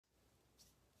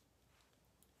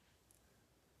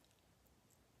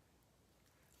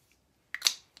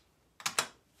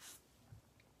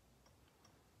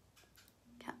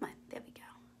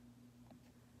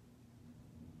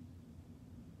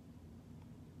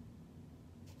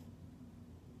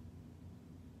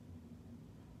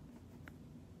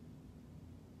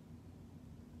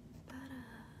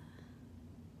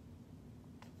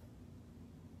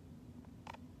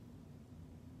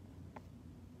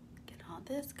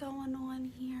got this going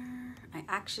on here. I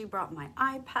actually brought my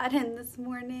iPad in this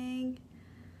morning.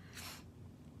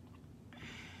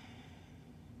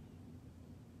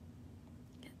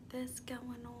 Get this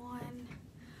going on.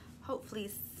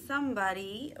 Hopefully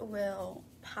somebody will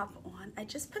pop on. I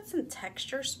just put some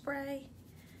texture spray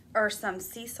or some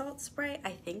sea salt spray.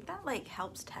 I think that like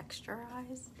helps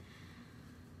texturize,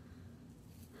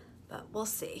 but we'll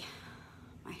see.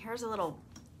 My hair's a little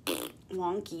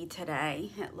wonky today,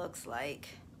 it looks like.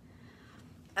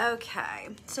 Okay,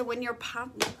 so when you're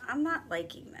I'm not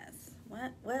liking this.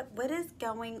 What is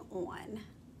going on?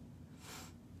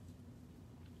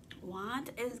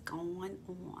 What is going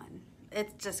on?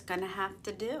 It's just gonna have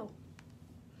to do.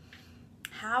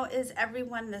 How is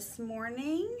everyone this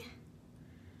morning?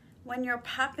 When you're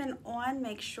popping on,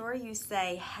 make sure you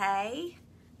say hey.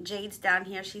 Jade's down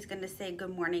here. She's gonna say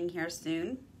good morning here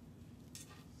soon.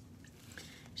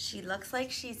 She looks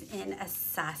like she's in a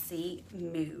sassy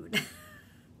mood.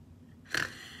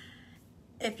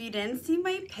 If you didn't see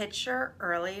my picture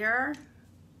earlier,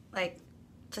 like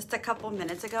just a couple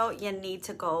minutes ago, you need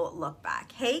to go look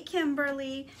back. Hey,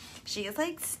 Kimberly. She is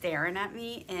like staring at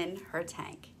me in her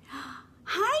tank.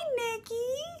 Hi,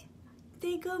 Nikki.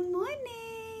 Say good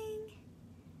morning.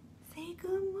 Say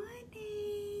good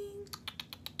morning.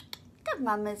 Good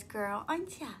mama's girl,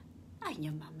 aren't ya? I'm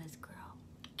your mama's girl.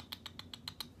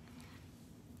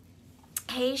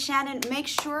 Hey, Shannon, make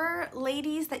sure,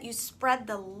 ladies, that you spread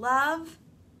the love.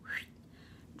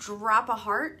 Drop a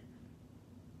heart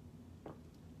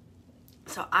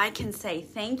so I can say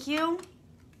thank you.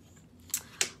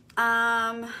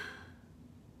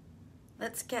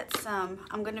 Let's get some.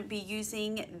 I'm going to be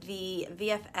using the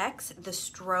VFX, the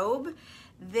strobe.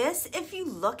 This, if you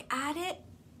look at it,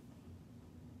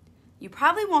 you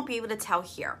probably won't be able to tell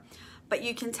here, but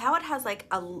you can tell it has like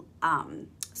a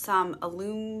some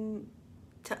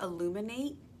to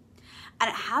illuminate, and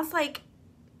it has like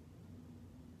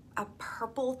a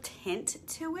purple tint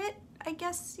to it, I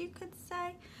guess you could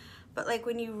say. But like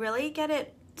when you really get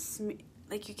it,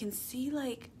 like you can see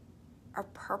like a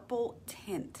purple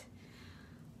tint.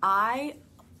 I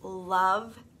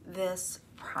love this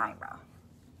primer.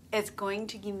 It's going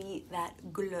to give me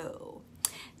that glow.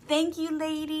 Thank you,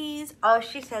 ladies. Oh,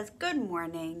 she says good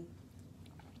morning.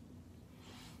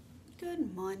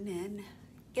 Good morning.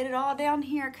 Get it all down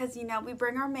here because, you know, we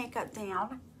bring our makeup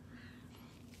down.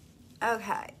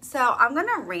 Okay, so I'm going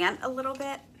to rant a little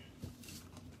bit.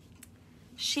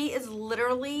 She is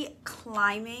literally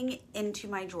climbing into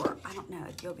my drawer. I don't know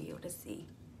if you'll be able to see.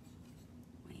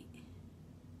 Wait.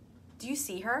 Do you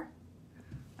see her?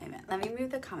 Wait a minute. Let me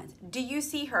move the comments. Do you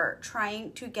see her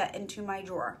trying to get into my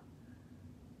drawer?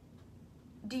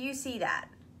 Do you see that?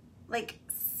 Like,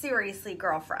 seriously,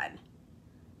 girlfriend.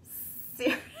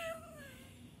 Seriously.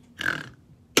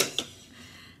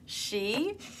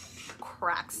 She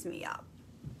cracks me up.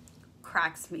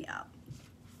 Cracks me up.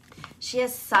 She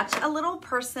has such a little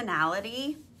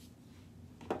personality.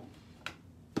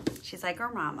 She's like her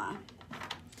mama.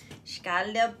 She got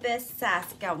a little bit of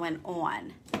sass going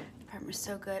on. The primer's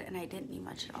so good, and I didn't need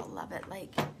much at all. Love it.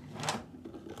 Like,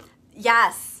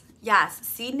 yes, yes.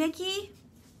 See, Nikki?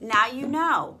 Now you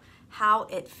know how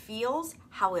it feels,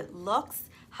 how it looks,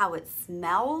 how it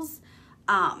smells,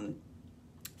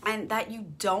 and that you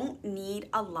don't need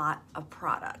a lot of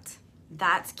product.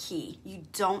 That's key. You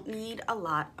don't need a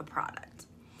lot of product.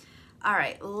 All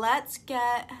right, let's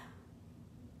get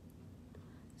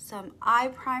some eye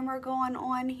primer going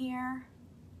on here.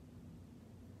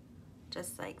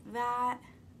 Just like that.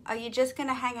 Are you just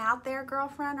gonna hang out there,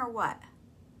 girlfriend, or what?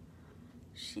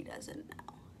 She doesn't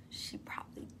know. She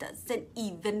probably doesn't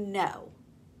even know.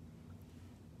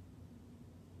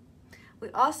 We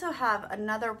also have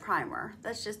another primer.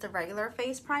 That's just a regular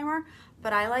face primer,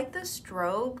 but I like the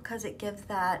strobe because it gives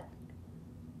that,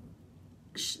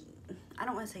 I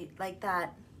don't want to say like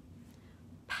that,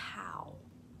 pow,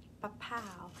 but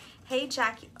pow. Hey,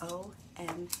 Jackie,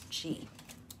 OMG.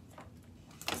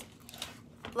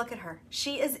 Look at her.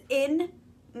 She is in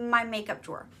my makeup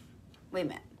drawer. Wait a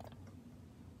minute.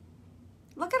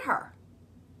 Look at her.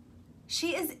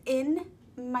 She is in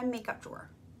my makeup drawer.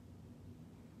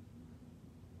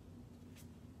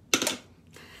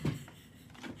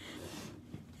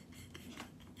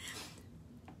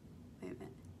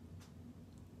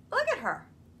 Look at her,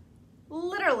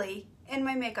 literally in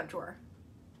my makeup drawer.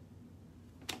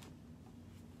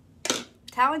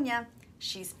 Telling ya,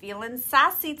 she's feeling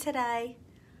sassy today.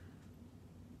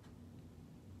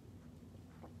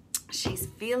 She's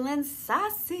feeling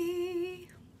sassy.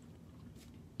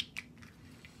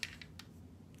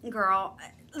 Girl,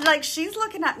 like she's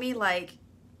looking at me like,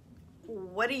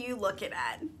 what are you looking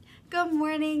at? Good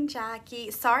morning,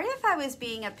 Jackie. Sorry if I was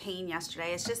being a pain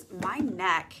yesterday. It's just my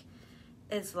neck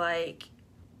is like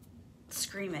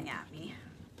screaming at me.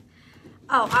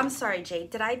 Oh, I'm sorry, Jade.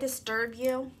 Did I disturb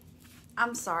you?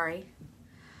 I'm sorry.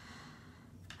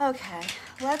 Okay,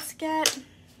 let's get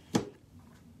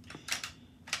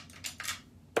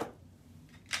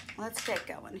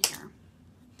going here.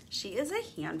 She is a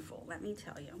handful, let me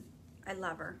tell you. I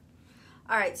love her.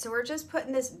 All right, so we're just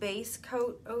putting this base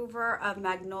coat over of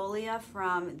Magnolia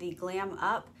from the Glam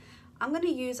Up. I'm gonna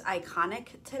use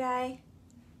Iconic today.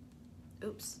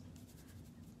 Oops.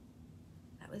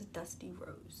 That was Dusty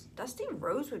Rose. Dusty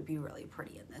Rose would be really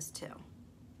pretty in this too.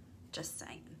 Just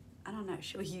saying. I don't know,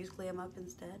 should we use Glam Up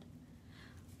instead?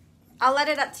 I'll let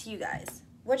it up to you guys.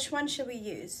 Which one should we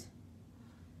use?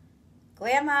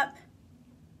 Glam Up,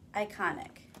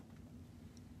 Iconic.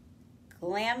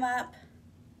 Glam Up,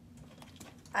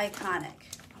 Iconic.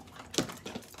 Oh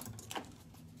my God.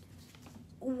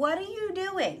 What are you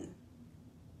doing?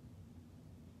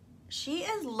 She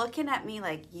is looking at me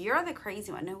like, you're the crazy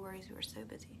one. No worries, we were so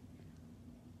busy.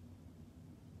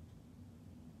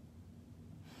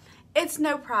 It's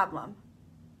no problem.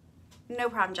 No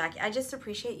problem, Jackie. I just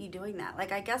appreciate you doing that.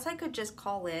 Like, I guess I could just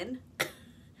call in.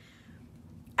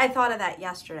 I thought of that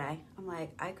yesterday. I'm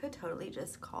like, I could totally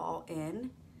just call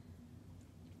in.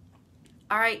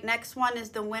 All right, next one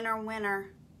is the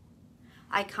winner.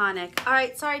 Iconic. All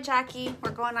right, sorry, Jackie.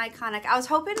 We're going Iconic. I was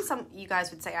hoping some you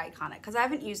guys would say Iconic because I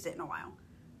haven't used it in a while.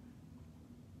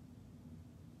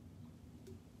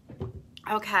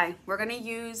 Okay, we're going to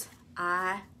use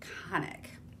Iconic.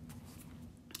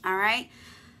 All right,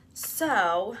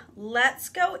 so let's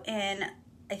go in.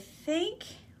 I think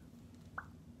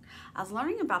I was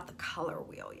learning about the color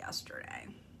wheel yesterday.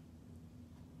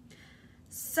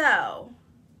 So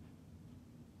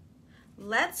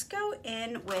let's go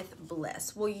in with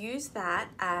Bliss. We'll use that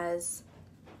as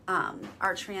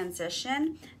our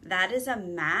transition. That is a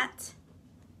matte.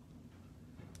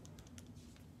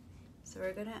 So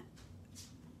we're gonna,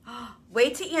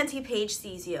 wait till Auntie Paige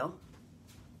sees you.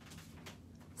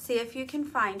 See if you can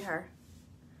find her.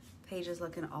 Paige is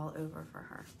looking all over for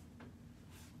her.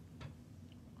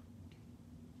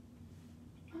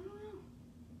 I don't know.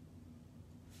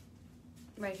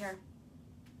 Right here.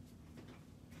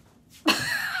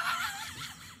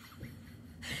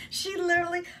 She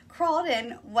literally crawled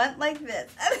in, went like this.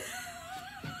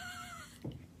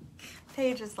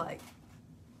 Paige is like.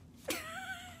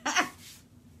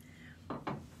 Who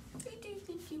do you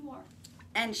think you are?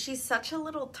 And she's such a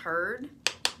little turd.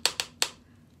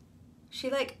 She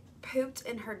like pooped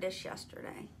in her dish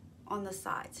yesterday on the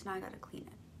side, so now I gotta clean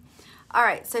it. All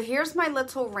right, so here's my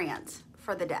little rant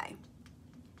for the day.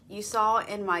 You saw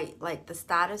in my, like, the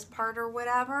status part or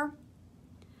whatever,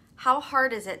 how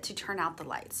hard is it to turn out the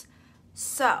lights?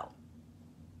 So,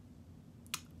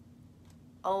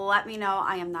 let me know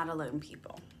I am not alone,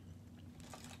 people.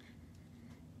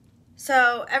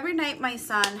 So, every night my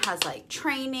son has, like,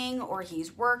 training or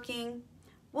he's working,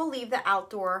 we'll leave the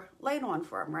outdoor light on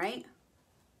for him, right?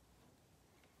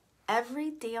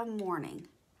 Every damn morning,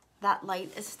 that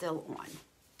light is still on.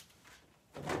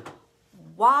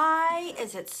 Why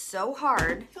is it so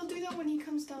hard? He'll do that when he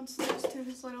comes downstairs too.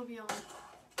 His light will be on.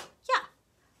 Yeah.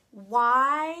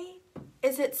 Why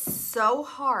is it so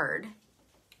hard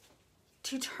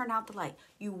to turn out the light?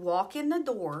 You walk in the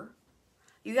door.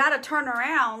 You got to turn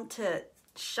around to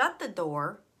shut the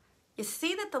door. You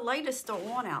see that the light is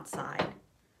still on outside.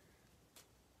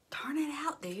 Turn it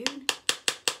out, dude.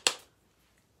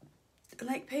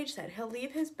 Like Paige said, he'll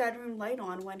leave his bedroom light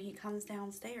on when he comes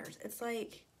downstairs. It's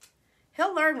like,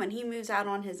 he'll learn when he moves out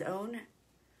on his own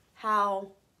how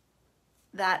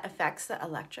that affects the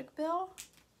electric bill.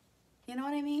 You know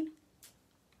what I mean?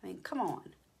 I mean, come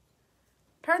on.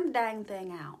 Turn the dang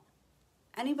thing out.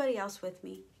 Anybody else with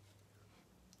me?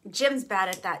 Jim's bad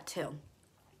at that too.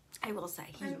 I will say,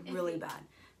 he's really bad.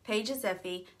 Paige is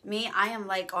iffy. Me, I am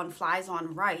like on flies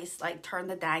on rice. Like, turn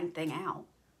the dang thing out.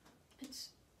 It's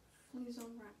fleas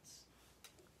on rats.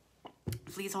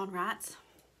 Fleas on rats.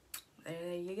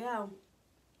 There you go.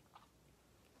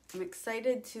 I'm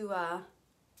excited to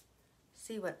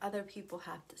see what other people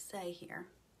have to say here.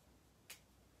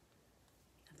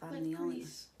 If I'm the only.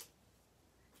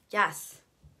 Yes.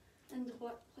 And the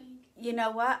what plague? You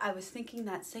know what? I was thinking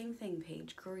that same thing,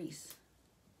 Paige. Grease.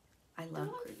 I love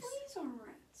grease. Fleas on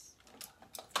rats.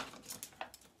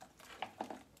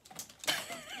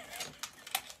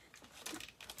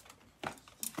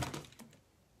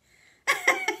 I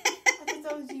thought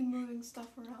that was you moving stuff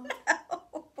around.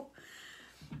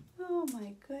 Oh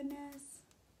my goodness.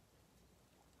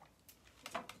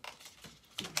 Oh,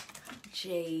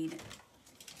 Jade.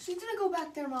 She's gonna go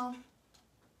back there, Mom.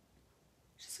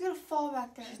 She's gonna fall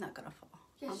back there. She's not gonna fall.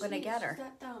 Yes, I'm gonna get her. She's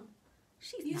that dumb.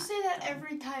 She's You not say that dumb.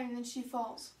 every time and then she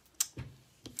falls. Do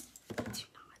not.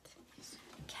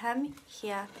 Come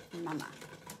here, Mama.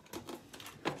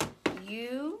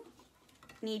 You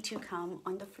need to come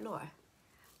on the floor.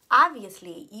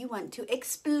 Obviously, you want to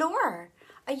explore.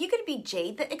 Are you going to be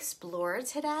Jade the Explorer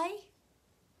today?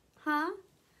 Huh?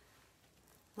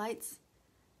 Lights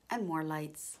and more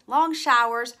lights. Long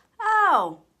showers.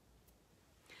 Oh.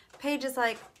 Paige is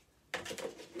like,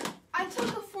 I took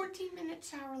a 14-minute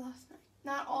shower last night.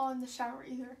 Not all in the shower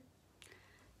either.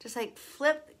 just like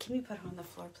flip. Can you put her on the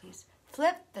floor, please?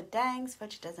 Flip the dang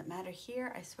switch. Doesn't matter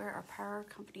here. I swear our power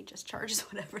company just charges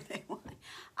whatever they want.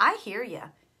 I hear ya.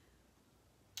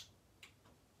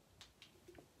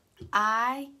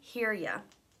 I hear ya.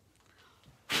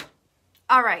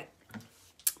 All right.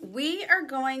 We are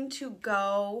going to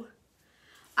go.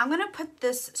 I'm going to put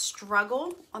this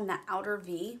struggle on the outer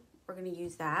V. We're going to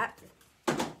use that.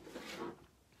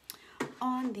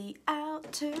 On the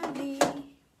outer V. Okay,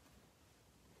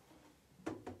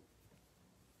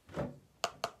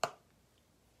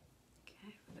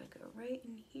 we're going to go right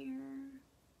in here.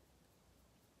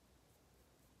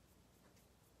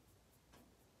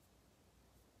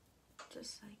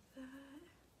 Just like that.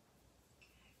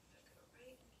 Okay, we're going to go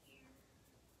right in here.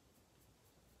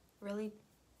 Really?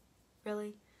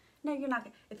 Really? No, you're not.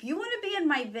 If you want to be in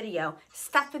my video,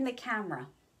 step in the camera.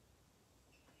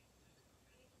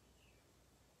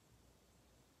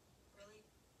 Really?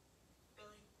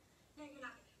 Really? No, you're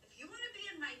not. If you want to be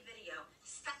in my video,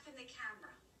 step in the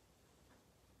camera.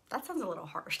 That sounds a little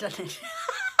harsh, doesn't it?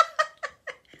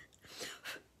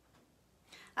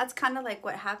 That's kind of like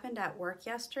what happened at work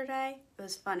yesterday. It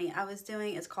was funny. I was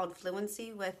doing, it's called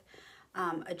Fluency with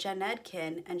a Gen Ed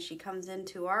kid, and she comes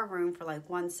into our room for like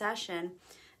one session,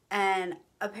 and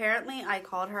apparently I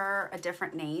called her a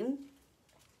different name,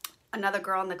 another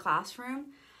girl in the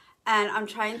classroom, and I'm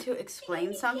trying to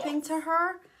explain something to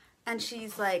her, and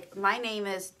she's like, my name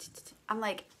is, I'm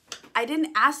like, I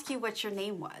didn't ask you what your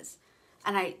name was,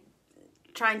 and I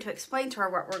trying to explain to her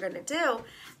what we're going to do,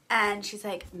 and she's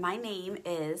like, my name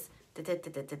is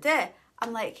da-da-da-da-da-da.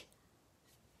 I'm like,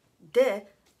 duh.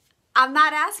 I'm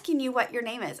not asking you what your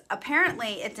name is.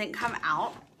 Apparently, it didn't come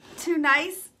out too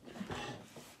nice.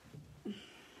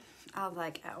 I was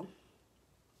like, oh.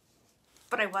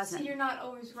 But I wasn't. See, you're not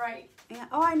always right. Yeah.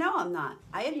 Oh, I know I'm not.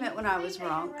 I admit when I was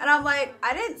wrong. And I'm like,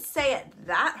 I didn't say it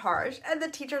that harsh. And the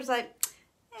teacher's like,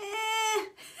 eh.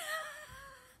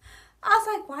 I was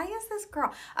like, why is this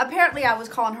girl? Apparently, I was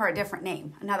calling her a different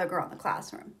name. Another girl in the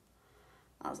classroom.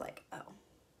 I was like, oh.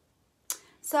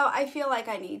 So I feel like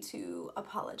I need to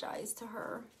apologize to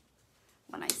her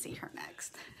when I see her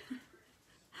next.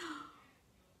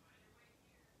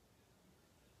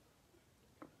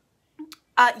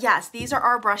 Yes, these are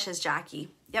our brushes, Jackie.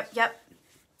 Yep.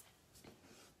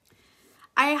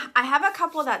 I have a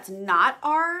couple that's not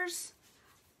ours,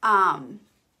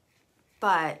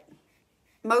 but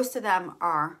most of them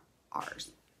are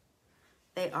ours.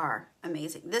 They are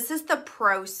amazing. This is the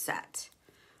Pro set.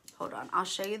 Hold on, I'll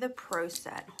show you the Pro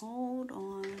set. Hold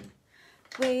on.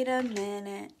 Wait a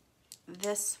minute.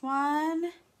 This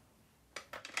one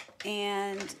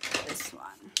and this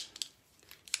one.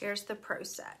 Here's the Pro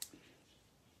set.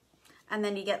 And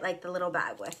then you get like the little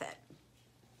bag with it.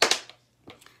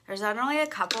 There's not only a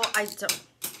couple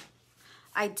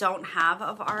I don't have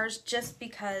of ours just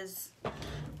because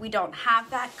we don't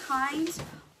have that kind,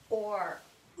 or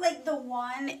like the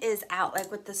one is out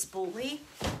like with the spoolie.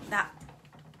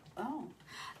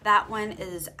 That one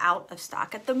is out of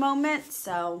stock at the moment.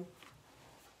 So,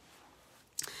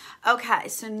 okay,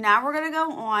 so now we're going to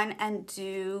go on and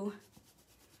do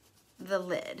the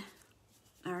lid.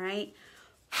 All right.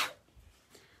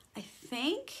 I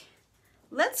think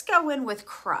let's go in with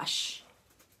Crush.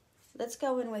 Let's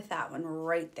go in with that one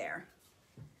right there.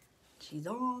 She's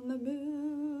on the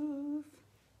move.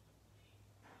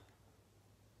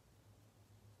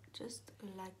 Just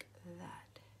like that.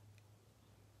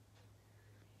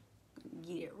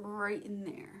 Get it right in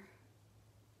there.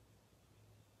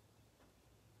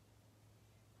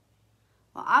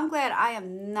 Well, I'm glad I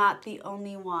am not the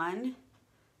only one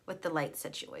with the light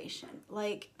situation.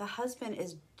 Like, the husband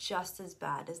is just as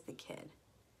bad as the kid.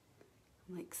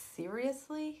 I'm like,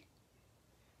 seriously?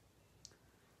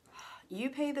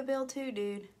 You pay the bill too,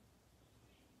 dude.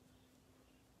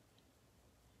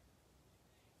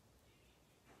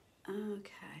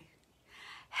 Okay.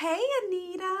 Hey,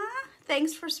 Anita.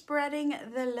 Thanks for spreading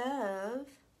the love.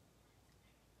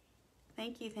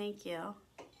 Thank you.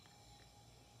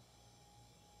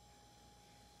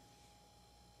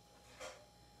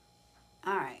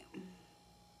 All right.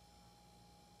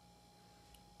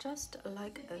 Just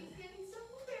like a...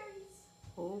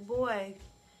 Oh boy.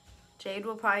 Jade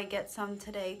will probably get some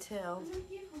today too.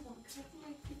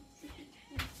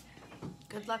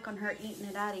 Good luck on her eating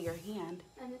it out of your hand.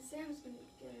 And then Sam's gonna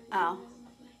get it. Oh.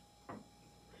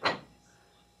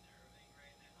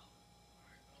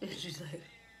 She's like,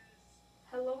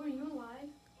 hello, are you alive?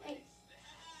 Hey.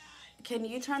 can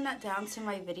you turn that down so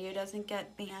my video doesn't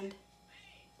get banned?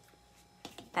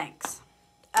 Thanks.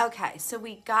 Okay, so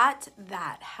we got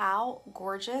that. How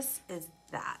gorgeous is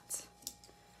that?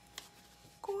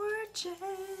 Gorgeous.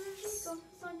 It's on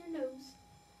your nose.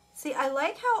 See, I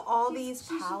like how all these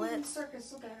palettes...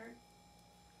 Circus, look at her.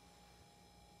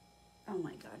 Oh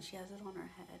my god, she has it on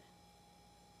her head.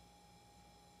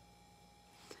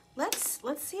 Let's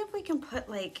see if we can put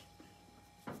like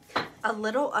a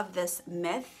little of this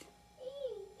myth.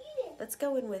 Eat it. Let's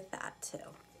go in with that too.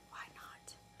 Why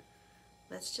not?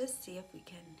 Let's just see if we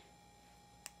can.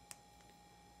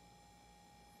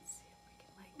 Let's see if we can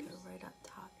like go right up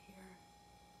top here.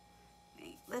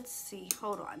 Wait, let's see.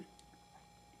 Hold on.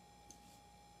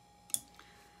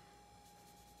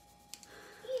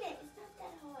 Eat it. It's not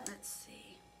that hard. Let's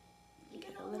see.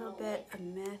 Get a little bit of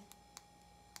myth.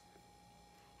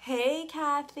 Hey,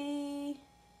 Kathy.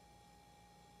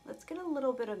 Let's get a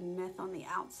little bit of myth on the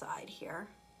outside here.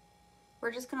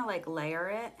 We're just gonna like layer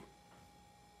it.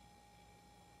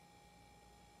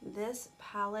 This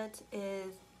palette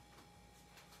is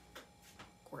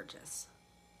gorgeous.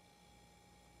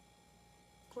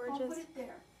 Gorgeous. I'll put it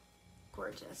there.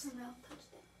 Gorgeous. Her mouth touched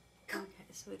it. Okay,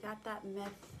 so we got that myth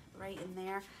right in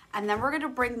there. And then we're gonna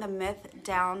bring the myth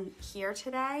down here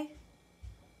today.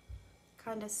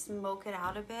 Kind of smoke it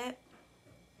out a bit.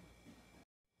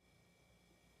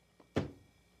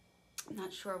 I'm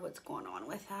not sure what's going on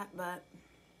with that, but.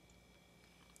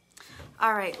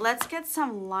 All right, let's get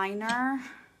some liner.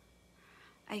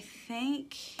 I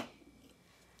think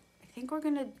we're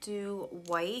gonna do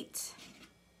white.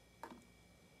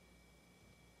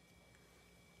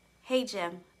 Hey,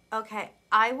 Jim. Okay,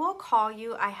 I will call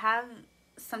you. I have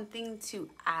something to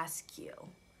ask you.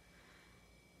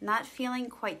 Not feeling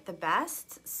quite the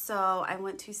best, so I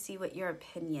want to see what your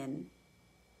opinion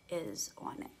is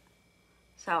on it.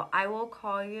 So I will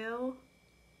call you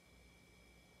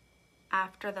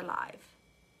after the live.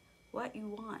 What you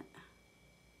want?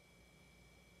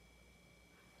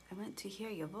 I want to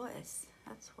hear your voice.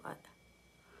 That's what.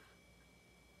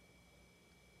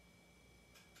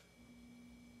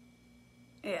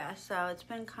 Yeah, so it's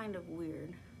been kind of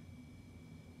weird.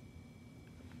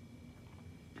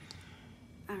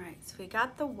 All right, so we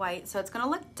got the white. So it's gonna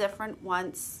look different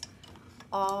once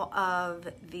all of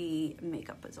the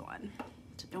makeup is on.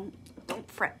 So don't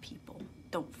fret, people.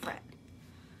 Don't fret.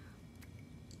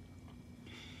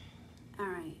 All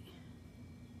right.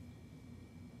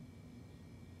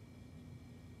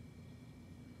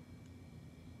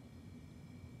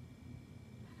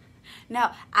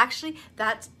 No, actually,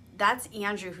 that's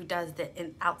Andrew who does the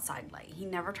outside light. He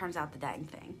never turns out the dang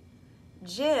thing.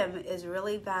 Jim is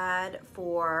really bad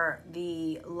for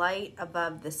the light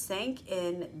above the sink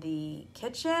in the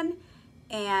kitchen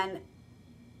and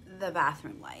the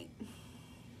bathroom light.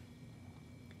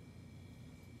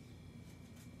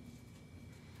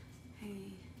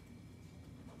 Hey.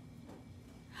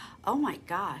 Oh my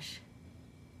gosh.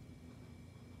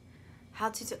 How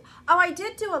to do... Oh, I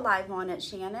did do a live on it,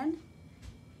 Shannon.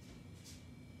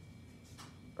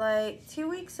 Like 2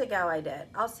 weeks ago I did.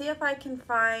 I'll see if I can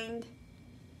find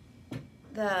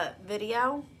the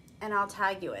video and I'll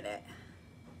tag you in it.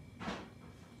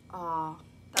 Oh,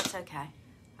 that's okay.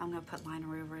 I'm gonna put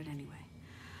liner over it anyway.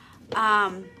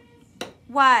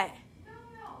 What?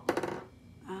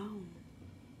 Oh.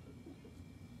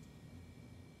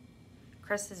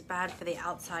 Chris is bad for the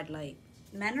outside light.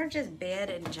 Men are just bad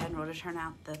in general to turn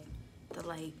out the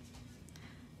light.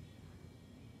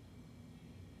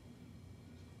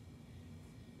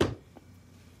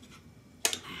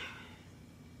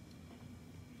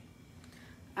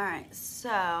 All right,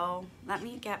 so let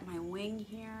me get my wing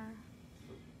here.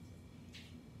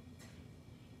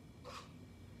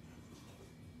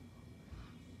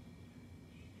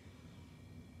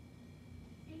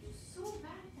 You're just so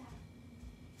bad at that.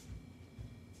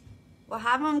 Well,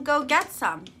 have him go get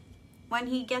some when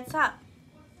he gets up.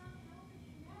 Well, it's not helping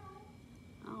you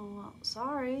now. Oh, well,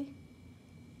 sorry.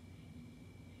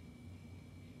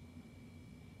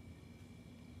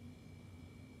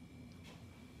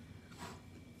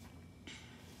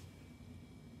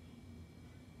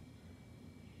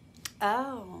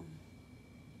 Oh.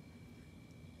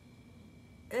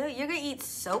 Ew, you're gonna eat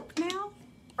soap now?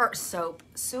 Or soup?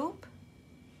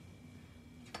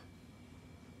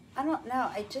 I don't know.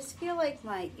 I just feel like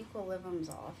my equilibrium's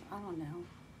off. I don't know.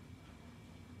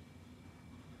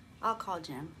 I'll call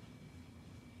Jim.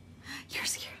 You're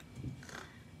scared.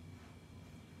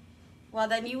 Well,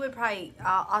 then you would probably,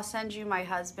 I'll send you my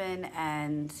husband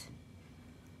and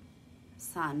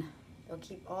son. They'll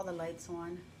keep all the lights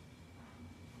on.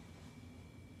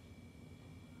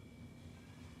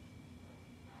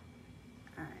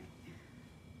 All right.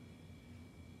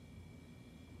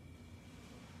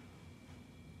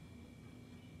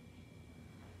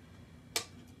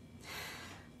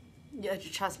 Yeah,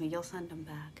 trust me, you'll send them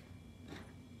back.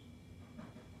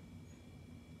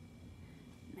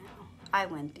 No, I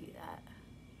wouldn't do that.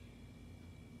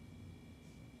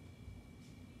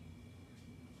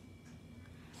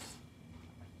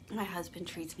 My husband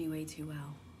treats me way too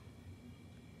well.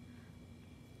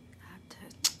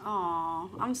 Oh,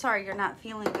 I'm sorry you're not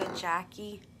feeling good,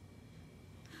 Jackie.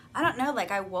 I don't know, like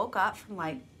I woke up from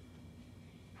like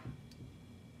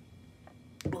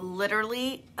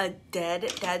literally a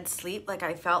dead sleep. Like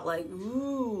I felt like,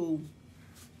 ooh.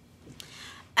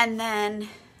 And then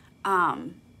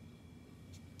I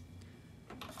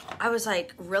was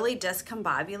like really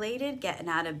discombobulated getting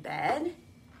out of bed.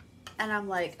 And I'm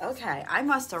like, okay, I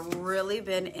must have really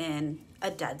been in a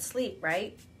dead sleep,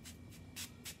 right?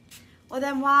 Well,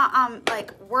 then while I'm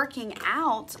like working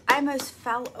out, I almost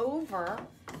fell over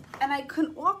and I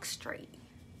couldn't walk straight.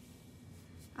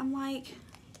 I'm like,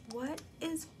 what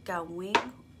is going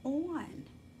on?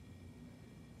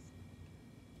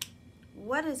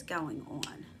 What is going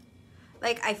on?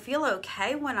 Like, I feel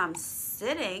okay when I'm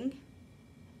sitting.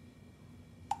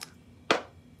 I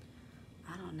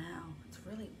don't know. It's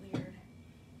really weird.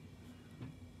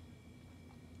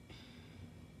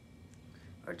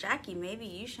 Or Jackie, maybe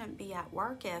you shouldn't be at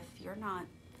work if you're not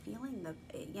feeling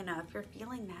if you're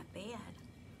feeling that bad.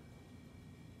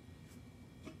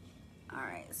 All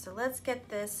right, so let's get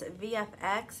this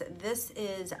VFX. This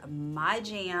is my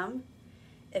jam.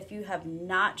 If you have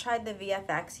not tried the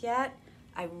VFX yet,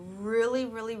 I really,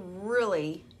 really,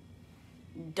 really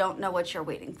don't know what you're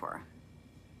waiting for.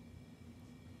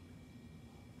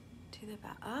 To the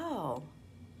back. Oh.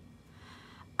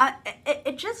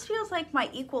 It just feels like my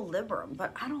equilibrium,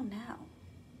 but I don't know.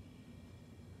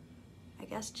 I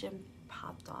guess Jim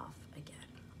popped off again.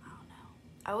 I don't know.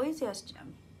 I always ask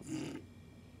Jim.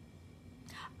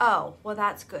 Oh, well,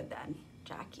 that's good then,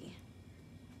 Jackie.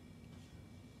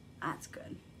 That's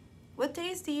good. What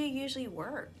days do you usually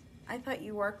work? I thought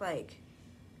you work like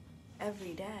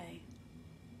every day.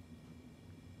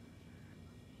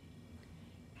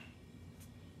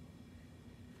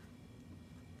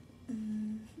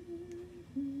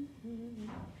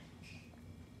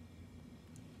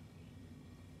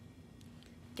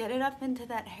 Get it up into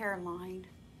that hairline.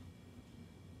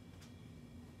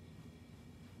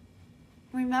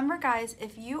 Remember, guys,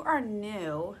 if you are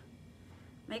new,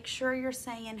 make sure you're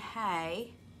saying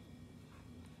hey.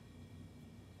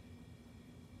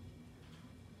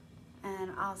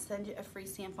 And I'll send you a free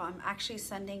sample. I'm actually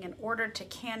sending an order to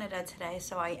Canada today,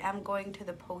 so I am going to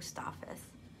the post office.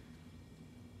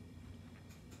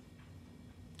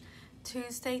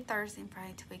 Tuesday, Thursday, and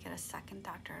Friday till we get a second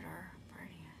doctor at our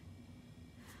party.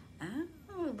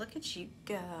 Oh, look at you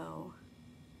go.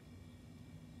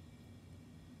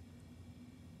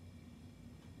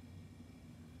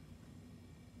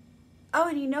 Oh,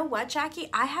 and you know what, Jackie?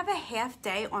 I have a half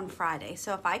day on Friday,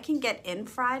 so if I can get in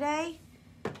Friday,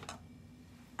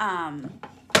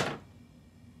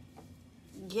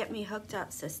 get me hooked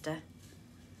up, sister.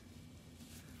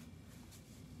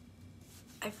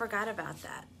 I forgot about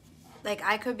that. Like,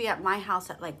 I could be at my house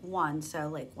at like 1, so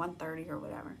like 1:30 or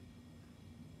whatever.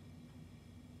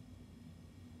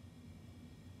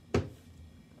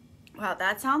 Well,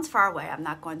 that sounds far away. I'm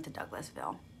not going to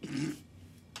Douglasville.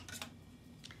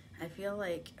 I feel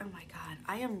like, oh my God,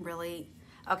 I am really,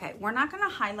 okay, we're not gonna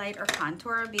highlight or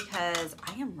contour because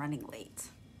I am running late.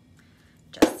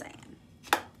 Just saying,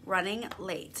 running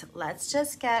late. Let's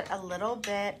just get a little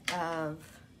bit of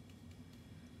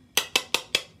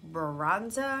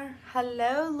bronzer.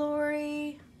 Hello,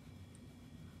 Lori.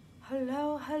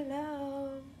 Hello,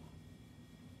 hello.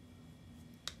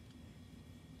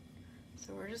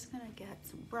 So we're just gonna get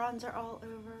some bronzer all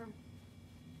over.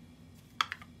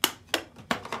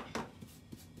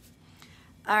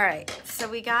 All right, so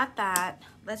we got that.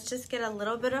 Let's just get a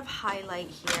little bit of highlight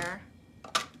here.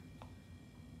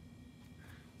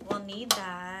 We'll need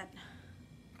that.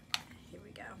 Here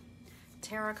we go.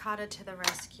 Terracotta to the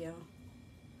rescue.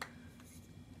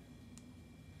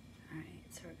 All right,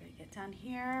 so we're gonna get down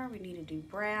here. We need to do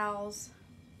brows.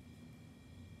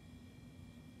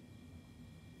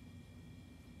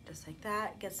 Just like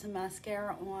that. Get some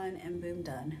mascara on and boom,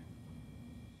 done.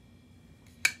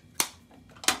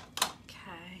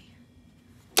 Okay.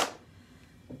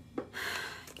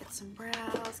 Get some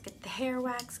brows, get the hair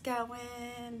wax going.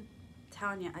 I'm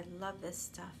telling you, I love this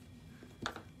stuff.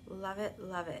 Love it,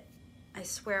 love it. I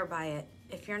swear by it.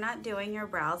 If you're not doing your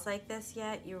brows like this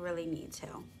yet, you really need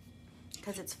to,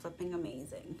 because it's flipping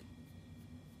amazing.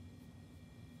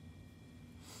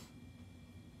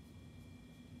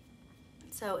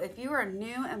 So if you are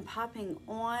new and popping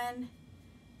on,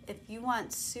 if you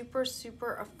want super,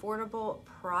 super affordable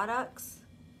products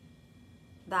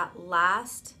that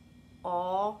last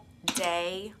all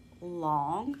day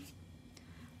long,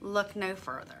 look no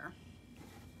further.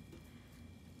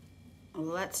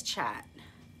 Let's chat.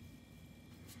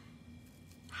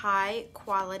 High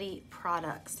quality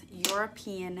products,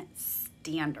 European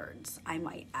standards, I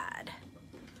might add.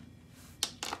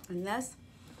 And this,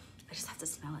 I just have to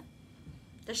smell it.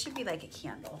 This should be like a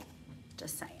candle.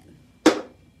 Just saying.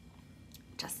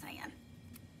 Just saying.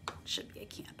 Should be a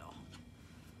candle.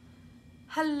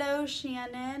 Hello,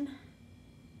 Shannon.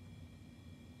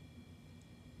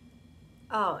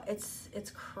 Oh, it's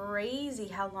crazy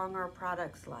how long our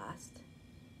products last.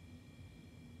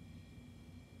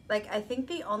 Like, I think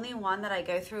the only one that I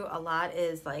go through a lot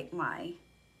is like my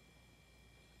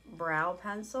brow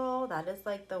pencil. That is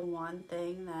like the one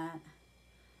thing that,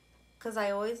 because I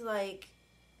always like,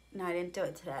 no, I didn't do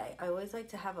it today. I always like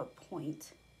to have a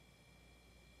point.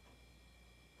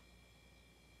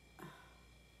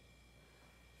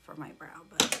 For my brow,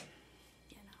 but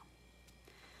you know.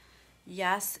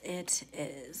 Yes, it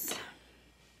is.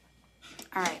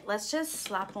 All right, let's just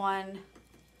slap on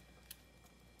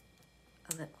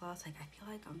a lip gloss. Like, I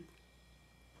feel like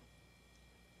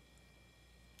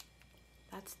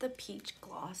that's the peach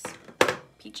gloss.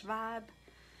 Peach vibe.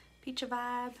 Peach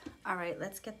vibe. All right,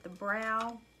 let's get the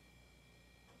brow.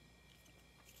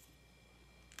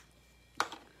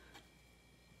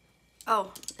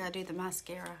 Oh, gotta do the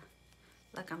mascara.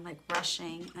 Look, I'm like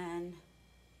rushing and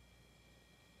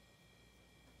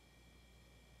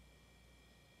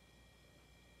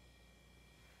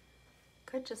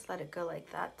could just let it go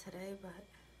like that today, but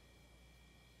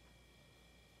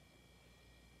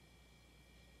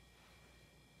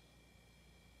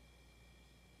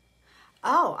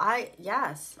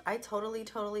yes, I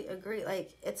totally agree.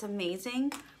 Like, it's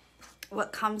amazing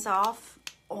what comes off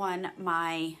on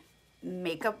my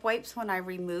makeup wipes when I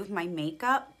remove my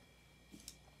makeup.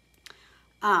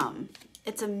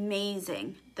 It's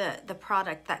amazing the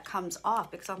product that comes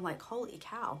off, because I'm like, holy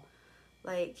cow.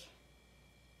 Like,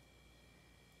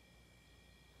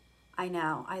 I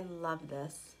know, I love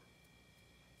this.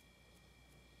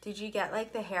 Did you get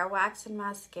like the hair wax and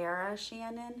mascara,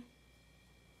 Shannon?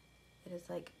 It is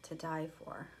like to die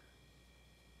for.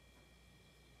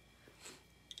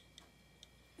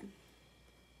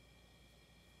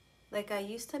 Like, I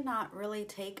used to not really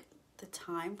take the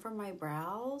time for my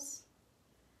brows,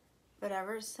 but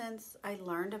ever since I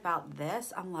learned about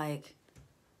this, I'm like,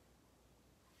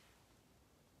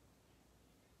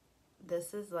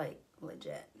 this is like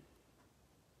legit.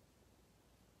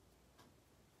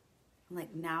 I'm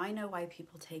like, now I know why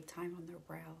people take time on their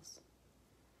brows.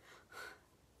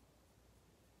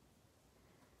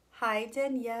 Hi,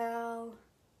 Danielle.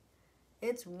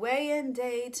 It's weigh-in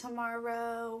day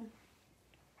tomorrow.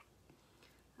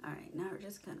 All right, now we're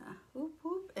just gonna whoop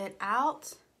whoop it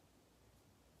out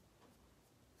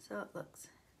so it looks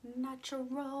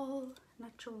natural.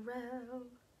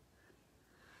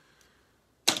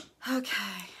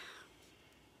 Okay,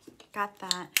 got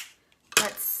that.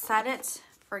 Let's set it.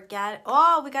 Forget.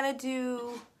 Oh, we gotta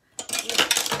do.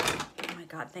 Oh my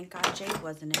God! Thank God Jade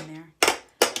wasn't in there.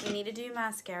 We need to do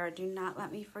mascara. Do not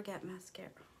let me forget mascara.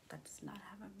 That does not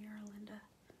have a mirror, Linda.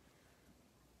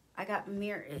 I got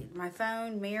mirror, my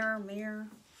phone, mirror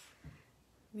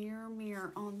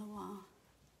on the wall.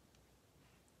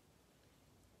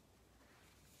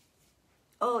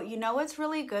 Oh, you know what's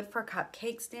really good for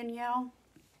cupcakes, Danielle?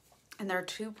 And they're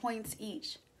 2 points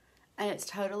each. And it's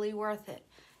totally worth it.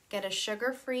 Get a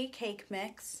sugar-free cake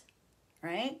mix,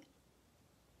 right?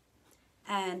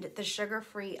 And the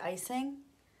sugar-free icing,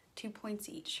 2 points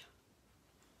each.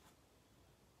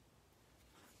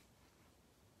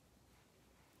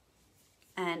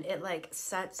 And it like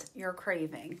sets your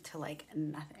craving to like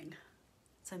nothing.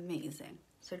 It's amazing.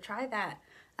 So try that.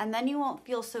 And then you won't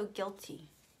feel so guilty.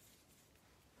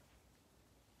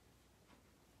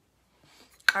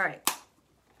 All right.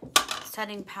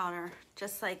 Setting powder,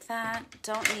 just like that.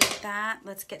 Don't need that.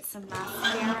 Let's get some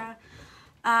mascara.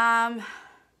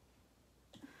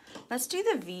 Let's do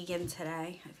the vegan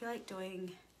today. I feel like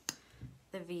doing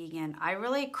the vegan. I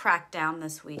really cracked down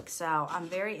this week, so I'm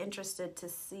very interested to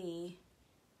see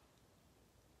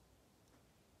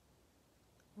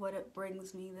what it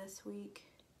brings me this week.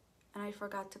 And I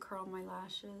forgot to curl my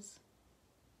lashes.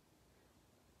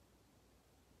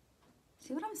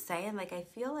 See what I'm saying? Like, I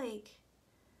feel like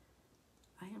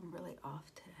I am really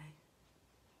off today.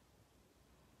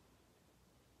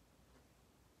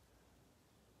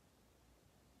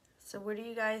 So what do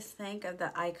you guys think of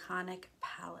the Iconic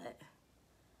palette?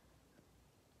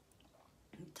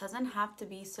 It doesn't have to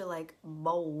be so like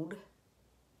bold.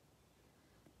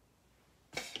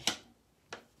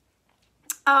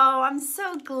 Oh, I'm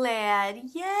so glad.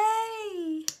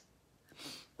 Yay!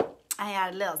 I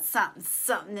had a little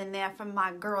something in there from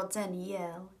my girl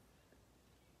Danielle.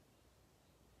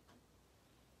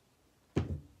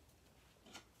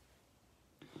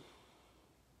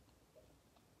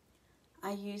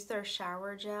 I use their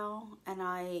shower gel and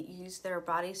I use their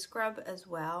body scrub as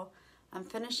well. I'm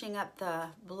finishing up the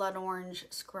blood orange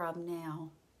scrub now,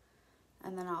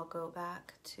 and then I'll go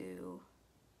back to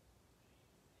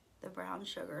the brown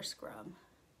sugar scrub.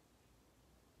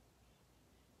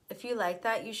 If you like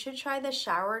that, you should try the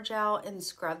shower gel and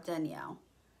scrub, Danielle.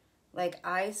 Like,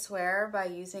 I swear by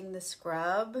using the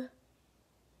scrub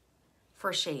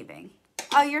for shaving.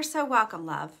 Oh, you're so welcome,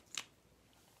 love.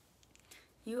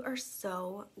 You are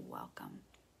so welcome.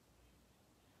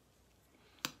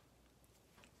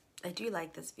 I do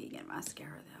like this vegan mascara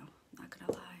though, not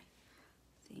gonna lie.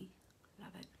 See, love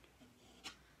it.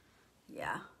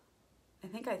 Yeah, I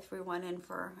think I threw one in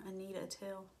for Anita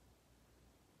too.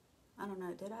 I don't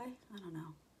know, did I? I don't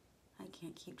know. I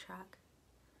can't keep track.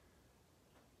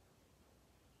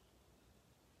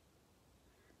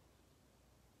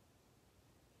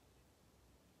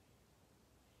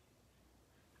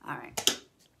 All right.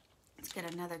 Let's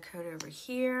get another coat over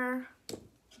here.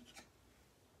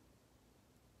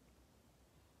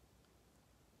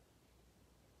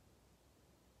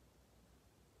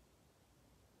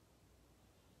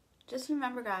 Just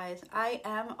remember, guys, I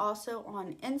am also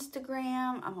on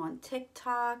Instagram. I'm on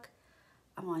TikTok.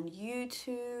 I'm on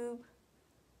YouTube.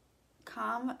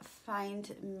 Come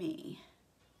find me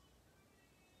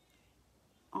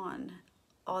on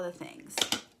all the things.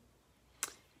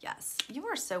 Yes, you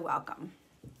are so welcome.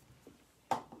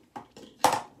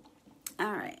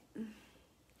 All right.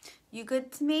 You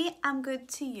good to me? I'm good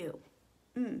to you.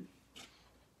 All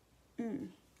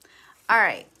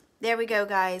right. There we go,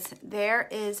 guys. There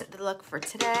is the look for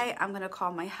today. I'm going to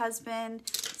call my husband,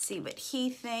 see what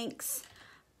he thinks.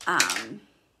 And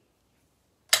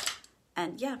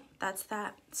yeah, that's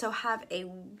that. So have a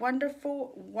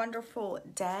wonderful, wonderful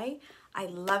day. I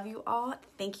love you all.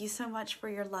 Thank you so much for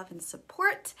your love and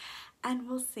support. And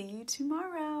we'll see you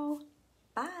tomorrow.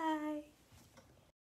 Bye.